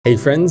Hey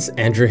friends,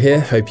 Andrew here,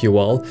 hope you're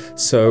well.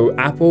 So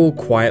Apple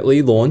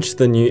quietly launched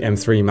the new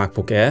M3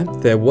 MacBook Air.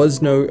 There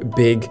was no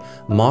big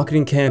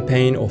marketing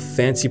campaign or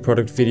fancy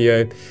product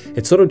video.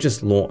 It sort of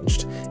just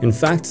launched. In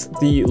fact,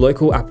 the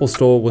local Apple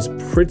store was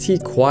pretty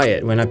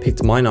quiet when I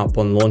picked mine up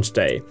on launch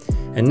day.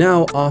 And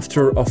now,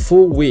 after a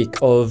full week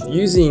of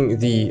using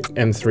the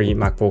M3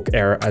 MacBook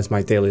Air as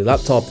my daily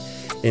laptop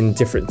in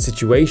different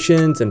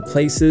situations and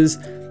places,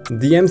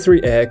 the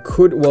M3 Air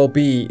could well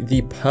be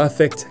the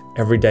perfect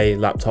everyday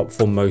laptop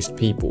for most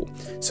people.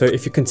 So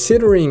if you're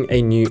considering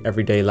a new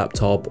everyday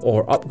laptop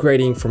or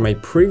upgrading from a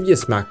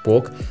previous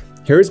MacBook,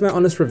 here is my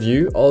honest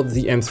review of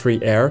the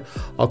M3 Air.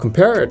 I'll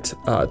compare it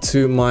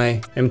to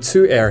my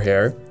M2 Air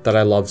here that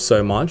I love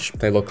so much.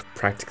 They look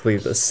practically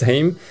the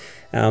same.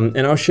 And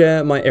I'll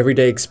share my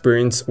everyday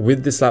experience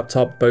with this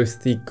laptop,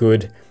 both the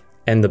good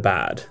and the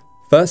bad.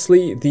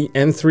 Firstly, the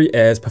M3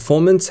 Air's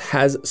performance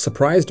has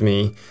surprised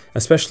me,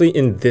 especially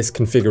in this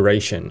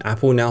configuration.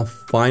 Apple now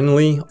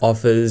finally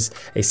offers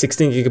a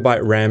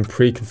 16GB RAM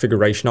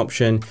pre-configuration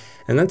option,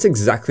 and that's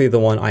exactly the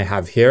one I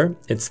have here.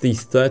 It's the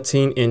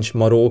 13-inch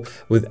model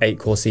with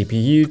 8-core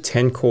CPU,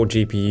 10-core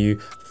GPU,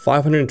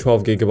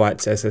 512GB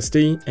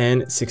SSD,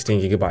 and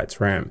 16GB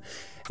RAM.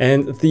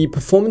 And the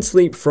performance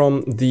leap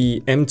from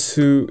the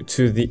M2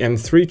 to the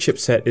M3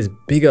 chipset is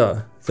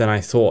bigger than I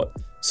thought.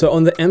 So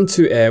on the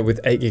M2 Air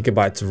with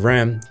 8GB of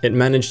RAM, it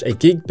managed a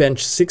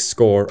Geekbench 6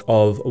 score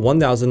of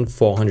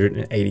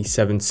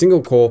 1,487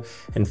 single core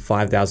and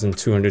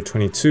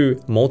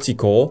 5,222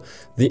 multi-core.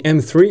 The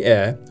M3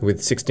 Air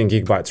with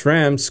 16GB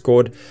RAM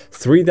scored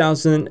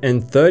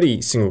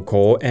 3,030 single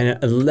core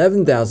and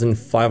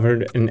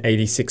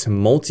 11,586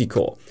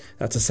 multi-core.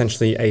 That's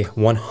essentially a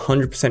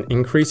 100%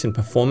 increase in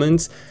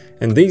performance.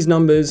 And these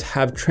numbers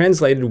have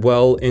translated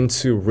well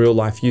into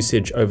real-life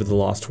usage over the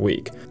last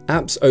week.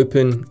 Apps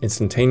open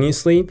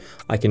instantaneously,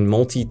 I can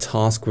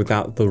multitask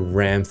without the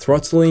RAM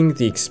throttling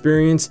the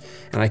experience,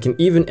 and I can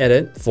even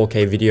edit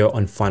 4K video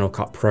on Final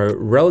Cut Pro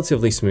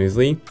relatively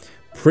smoothly.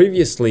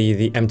 Previously,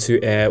 the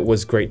M2 Air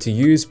was great to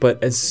use,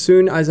 but as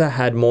soon as I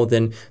had more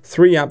than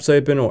 3 apps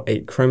open or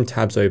 8 Chrome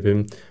tabs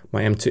open,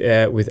 my M2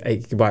 Air with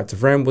 8GB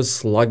of RAM was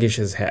sluggish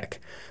as heck.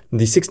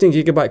 The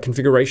 16GB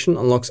configuration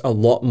unlocks a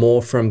lot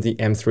more from the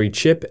M3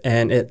 chip,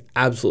 and it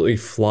absolutely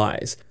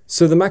flies.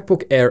 So the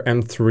MacBook Air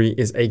M3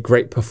 is a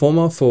great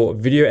performer for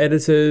video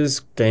editors,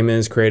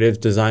 gamers, creatives,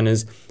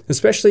 designers,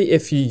 especially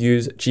if you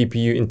use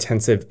GPU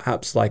intensive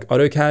apps like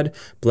AutoCAD,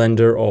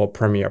 Blender, or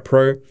Premiere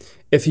Pro.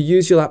 If you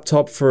use your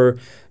laptop for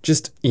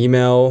just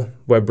email,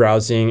 web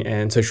browsing,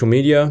 and social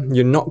media,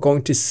 you're not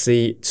going to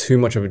see too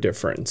much of a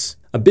difference.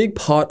 A big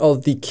part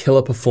of the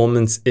killer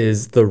performance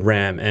is the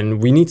RAM, and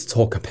we need to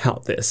talk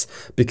about this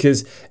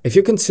because if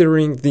you're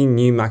considering the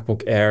new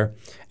MacBook Air,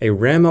 a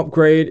RAM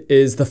upgrade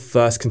is the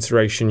first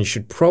consideration you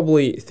should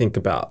probably think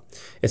about.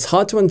 It's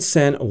hard to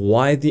understand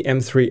why the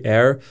M3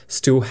 Air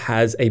still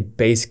has a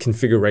base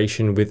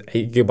configuration with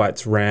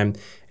 8GB RAM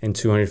and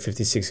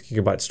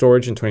 256GB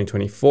storage in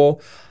 2024.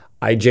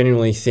 I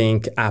genuinely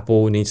think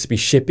Apple needs to be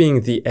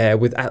shipping the Air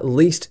with at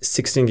least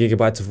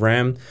 16GB of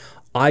RAM.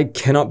 I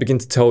cannot begin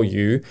to tell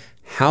you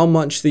how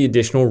much the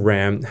additional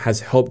RAM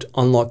has helped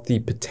unlock the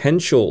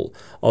potential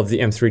of the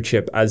M3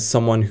 chip as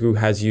someone who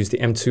has used the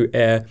M2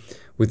 Air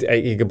with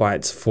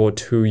 8GB for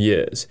 2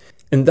 years.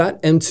 And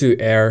that M2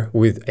 Air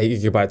with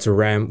 8GB of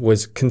RAM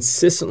was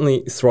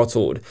consistently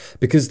throttled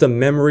because the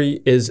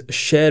memory is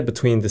shared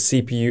between the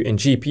CPU and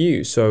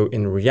GPU. So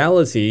in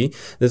reality,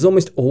 there's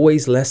almost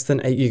always less than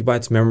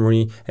 8GB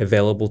memory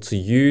available to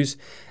use.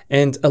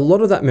 And a lot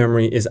of that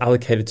memory is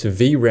allocated to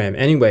VRAM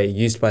anyway,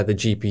 used by the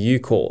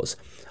GPU cores.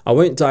 I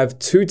won't dive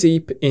too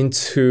deep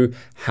into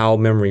how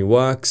memory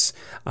works.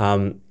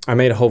 I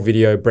made a whole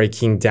video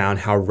breaking down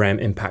how RAM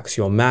impacts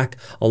your Mac.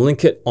 I'll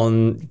link it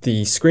on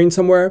the screen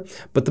somewhere.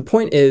 But the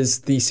point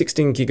is the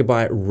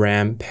 16GB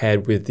RAM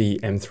paired with the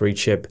M3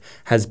 chip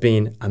has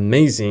been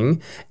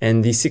amazing.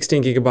 And the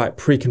 16GB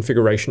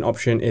pre-configuration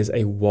option is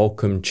a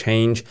welcome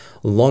change.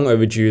 Long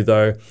overdue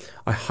though.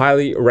 I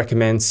highly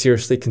recommend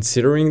seriously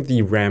considering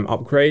the RAM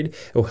upgrade.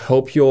 It will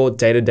help your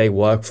day-to-day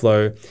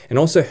workflow and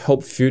also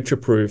help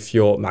future-proof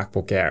your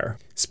MacBook Air.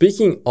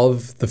 Speaking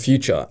of the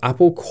future,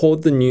 Apple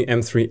called the new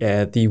M3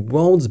 Air the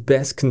world's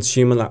best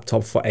consumer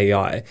laptop for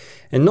AI.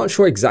 And not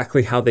sure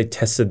exactly how they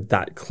tested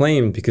that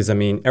claim because I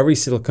mean, every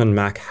Silicon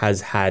Mac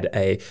has had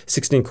a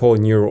 16-core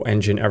neural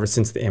engine ever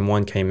since the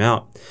M1 came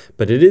out.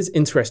 But it is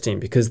interesting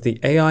because the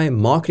AI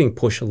marketing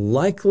push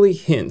likely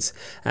hints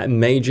at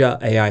major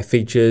AI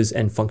features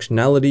and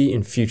functionality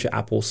in future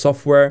Apple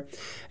software.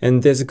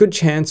 And there's a good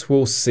chance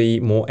we'll see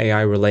more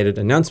AI-related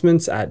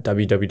announcements at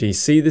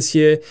WWDC this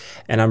year,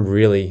 and I'm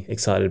really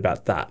excited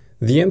about that.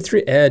 The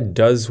M3 Air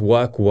does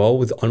work well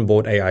with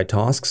onboard AI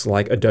tasks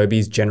like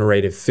Adobe's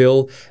generative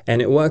fill,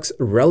 and it works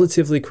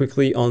relatively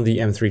quickly on the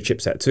M3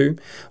 chipset too.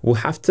 We'll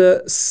have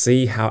to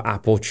see how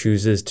Apple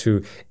chooses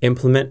to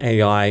implement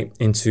AI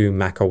into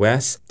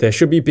macOS. There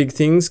should be big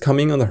things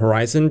coming on the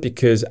horizon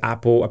because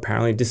Apple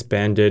apparently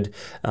disbanded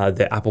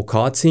their Apple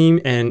Car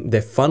team and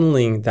they're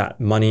funneling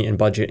that money and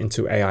budget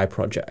into AI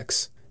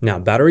projects. Now,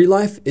 battery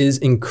life is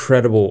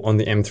incredible on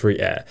the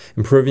M3 Air,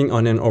 improving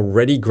on an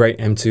already great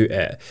M2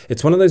 Air.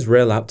 It's one of those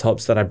rare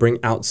laptops that I bring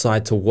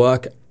outside to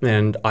work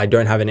and I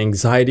don't have any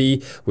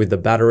anxiety with the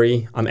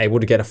battery. I'm able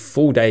to get a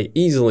full day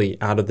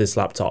easily out of this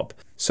laptop.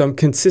 So I'm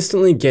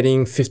consistently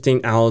getting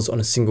 15 hours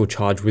on a single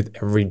charge with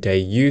everyday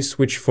use,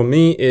 which for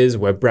me is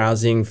web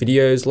browsing,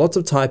 videos, lots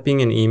of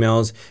typing and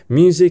emails,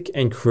 music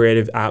and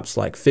creative apps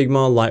like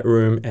Figma,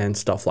 Lightroom, and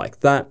stuff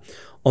like that.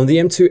 On the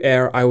M2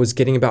 Air, I was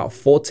getting about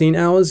 14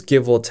 hours,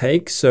 give or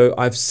take, so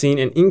I've seen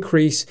an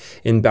increase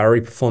in battery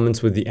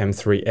performance with the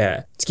M3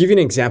 Air. To give you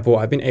an example,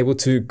 I've been able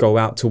to go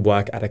out to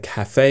work at a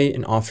cafe,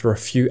 and after a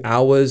few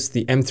hours,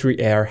 the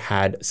M3 Air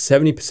had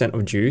 70%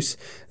 of juice.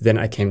 Then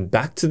I came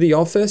back to the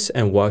office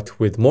and worked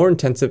with more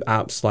intensive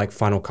apps like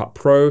Final Cut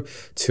Pro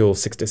till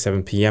 6 to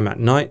 7 p.m. at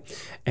night,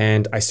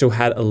 and I still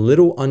had a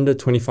little under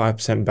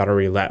 25%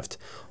 battery left.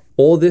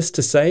 All this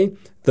to say,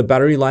 the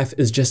battery life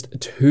is just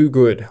too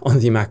good on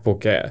the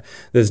MacBook Air.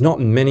 There's not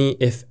many,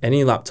 if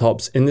any,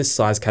 laptops in this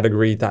size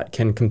category that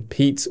can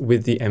compete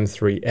with the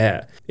M3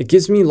 Air. It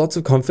gives me lots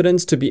of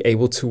confidence to be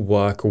able to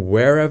work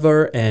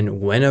wherever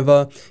and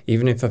whenever,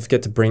 even if I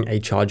forget to bring a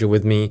charger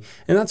with me.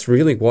 And that's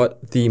really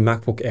what the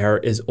MacBook Air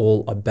is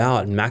all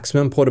about: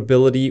 maximum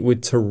portability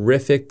with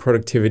terrific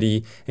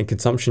productivity and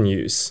consumption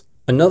use.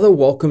 Another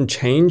welcome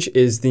change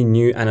is the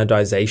new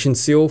anodization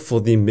seal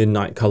for the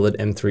midnight colored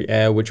M3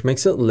 Air, which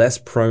makes it less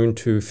prone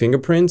to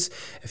fingerprints.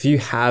 If you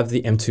have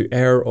the M2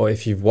 Air or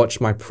if you've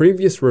watched my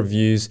previous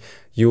reviews,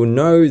 you'll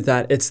know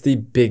that it's the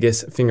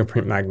biggest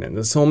fingerprint magnet.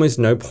 There's almost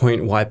no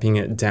point wiping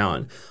it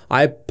down.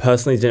 I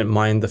personally didn't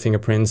mind the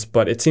fingerprints,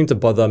 but it seemed to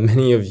bother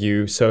many of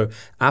you. So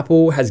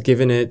Apple has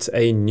given it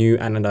a new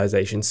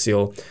anodization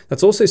seal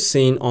that's also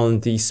seen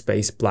on the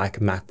space black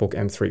MacBook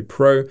M3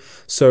 Pro.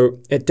 So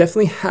it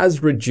definitely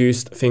has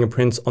reduced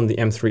fingerprints on the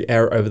M3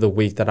 Air over the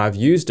week that I've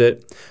used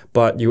it,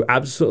 but you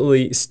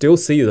absolutely still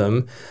see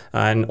them.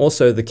 And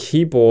also the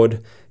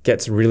keyboard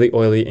gets really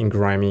oily and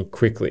grimy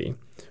quickly.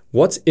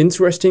 What's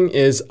interesting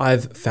is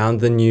I've found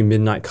the new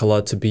midnight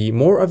color to be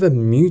more of a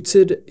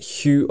muted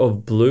hue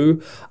of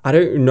blue. I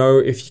don't know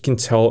if you can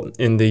tell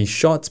in these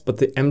shots, but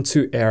the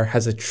M2 Air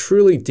has a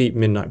truly deep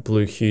midnight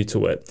blue hue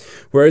to it,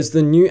 whereas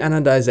the new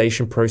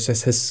anodization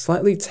process has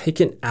slightly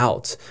taken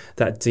out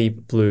that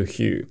deep blue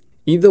hue.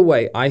 Either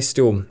way, I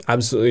still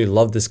absolutely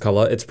love this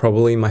color. It's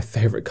probably my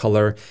favorite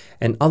color.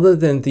 And other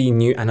than the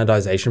new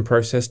anodization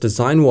process,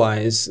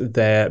 design-wise,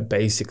 they're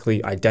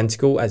basically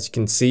identical, as you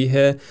can see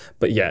here.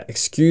 But yeah,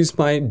 excuse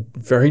my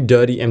very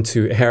dirty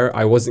M2 Air.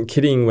 I wasn't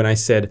kidding when I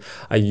said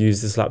I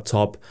use this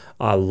laptop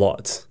a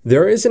lot.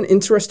 There is an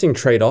interesting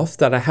trade-off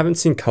that I haven't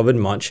seen covered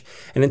much,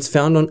 and it's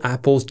found on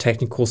Apple's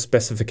technical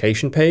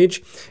specification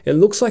page. It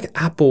looks like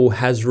Apple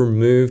has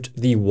removed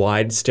the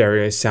wide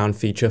stereo sound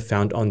feature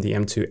found on the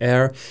M2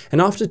 Air,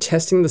 and after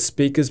testing the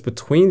speakers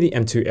between the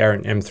M2 Air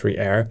and M3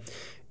 Air,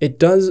 it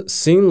does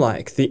seem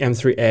like the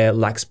M3 Air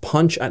lacks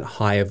punch at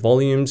higher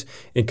volumes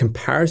in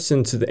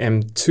comparison to the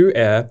M2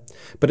 Air,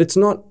 but it's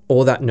not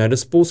all that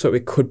noticeable, so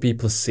it could be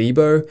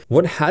placebo.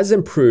 What has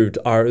improved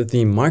are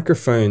the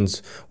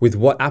microphones with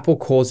what Apple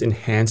calls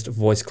enhanced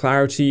voice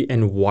clarity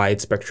and wide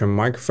spectrum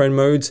microphone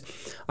modes.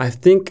 I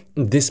think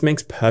this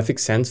makes perfect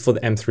sense for the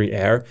M3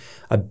 Air.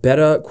 A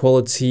better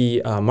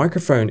quality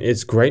microphone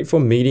is great for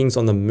meetings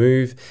on the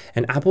move,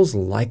 and Apple's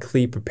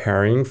likely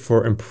preparing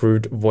for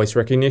improved voice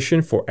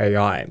recognition for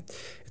AI.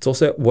 It's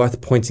also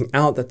worth pointing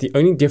out that the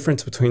only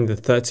difference between the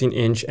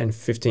 13-inch and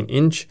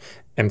 15-inch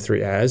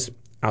M3 Airs,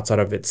 outside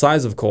of its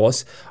size of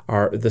course,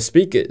 are the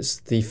speakers.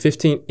 The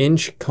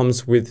 15-inch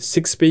comes with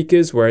 6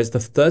 speakers, whereas the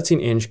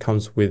 13-inch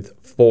comes with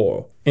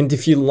 4. And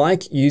if you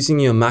like using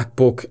your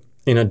MacBook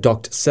in a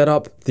docked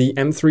setup, the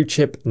M3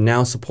 chip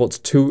now supports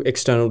 2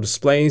 external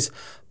displays,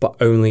 but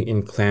only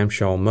in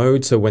clamshell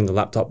mode, so when the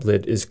laptop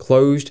lid is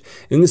closed.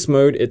 In this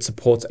mode, it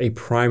supports a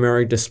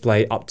primary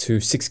display up to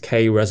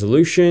 6K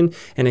resolution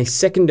and a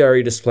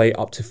secondary display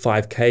up to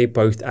 5K,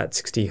 both at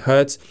 60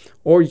 Hz,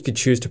 or you could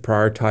choose to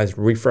prioritize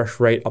refresh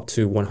rate up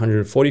to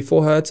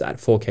 144 Hz at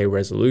 4K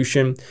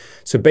resolution.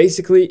 So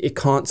basically, it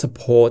can't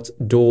support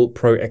dual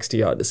Pro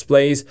XDR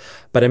displays,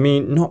 but I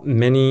mean, not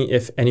many,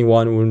 if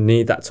anyone, will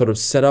need that sort of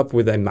setup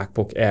with a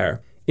MacBook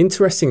Air.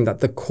 Interesting that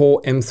the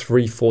core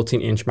M3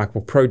 14-inch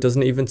MacBook Pro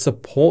doesn't even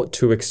support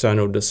 2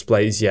 external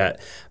displays yet,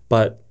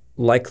 but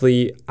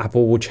likely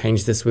Apple will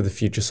change this with a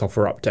future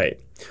software update.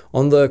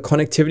 On the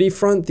connectivity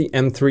front, the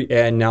M3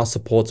 Air now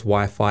supports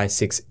Wi-Fi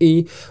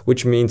 6E,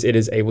 which means it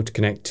is able to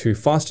connect to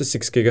faster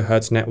 6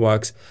 GHz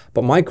networks.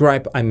 But my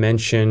gripe I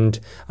mentioned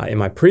in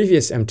my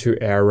previous M2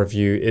 Air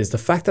review is the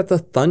fact that the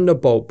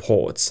Thunderbolt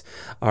ports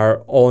are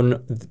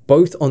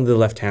both on the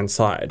left-hand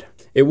side.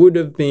 It would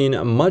have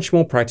been much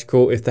more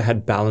practical if they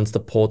had balanced the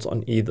ports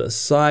on either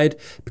side,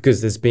 because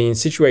there's been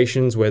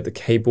situations where the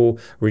cable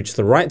reached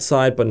the right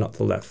side but not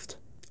the left.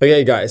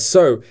 Okay guys,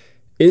 so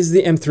is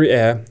the M3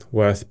 Air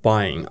worth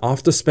buying?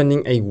 After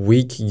spending a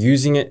week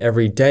using it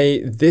every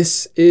day,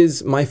 this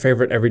is my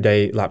favorite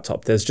everyday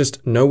laptop. There's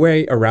just no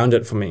way around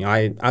it for me.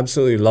 I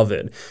absolutely love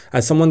it.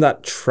 As someone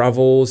that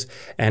travels,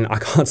 and I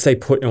can't say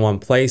put in one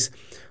place,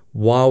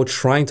 while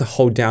trying to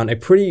hold down a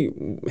pretty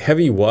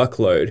heavy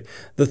workload.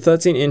 The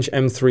 13-inch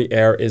M3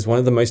 Air is one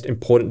of the most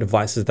important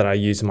devices that I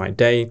use in my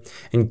day,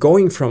 and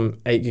going from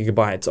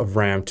 8GB of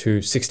RAM to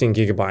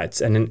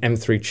 16GB and an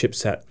M3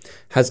 chipset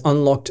has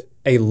unlocked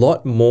a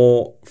lot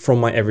more from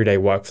my everyday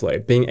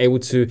workflow, being able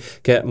to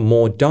get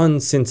more done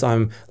since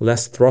I'm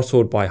less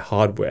throttled by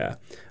hardware.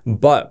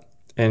 But,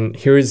 and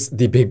here is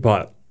the big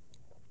but,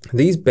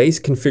 these base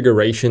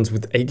configurations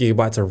with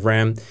 8GB of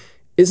RAM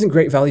isn't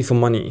great value for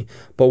money.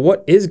 But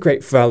what is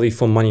great value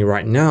for money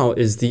right now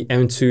is the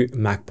M2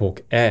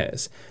 MacBook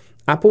Airs.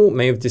 Apple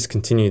may have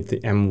discontinued the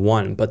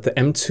M1, but the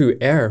M2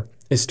 Air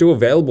is still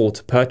available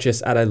to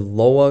purchase at a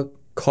lower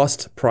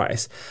cost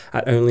price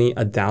at only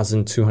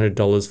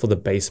 $1,200 for the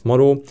base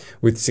model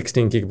with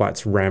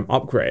 16GB RAM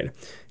upgrade.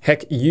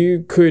 Heck,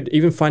 you could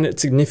even find it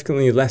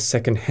significantly less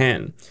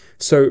secondhand.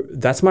 So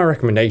that's my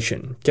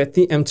recommendation. Get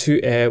the M2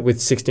 Air with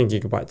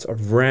 16GB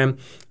of RAM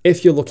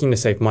if you're looking to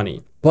save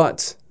money.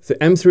 But the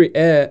M3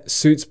 Air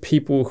suits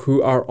people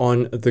who are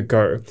on the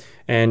go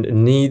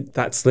and need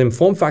that slim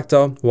form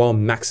factor while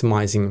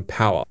maximizing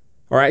power.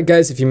 Alright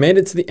guys, if you made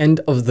it to the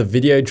end of the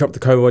video, drop the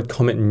code word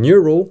comment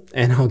neural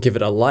and I'll give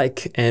it a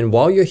like. And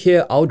while you're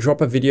here, I'll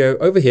drop a video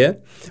over here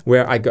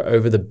where I go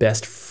over the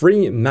best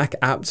free Mac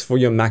apps for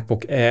your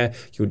MacBook Air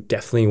you'll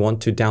definitely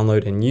want to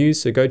download and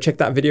use. So go check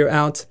that video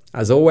out.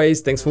 As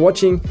always, thanks for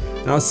watching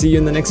and I'll see you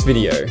in the next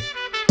video.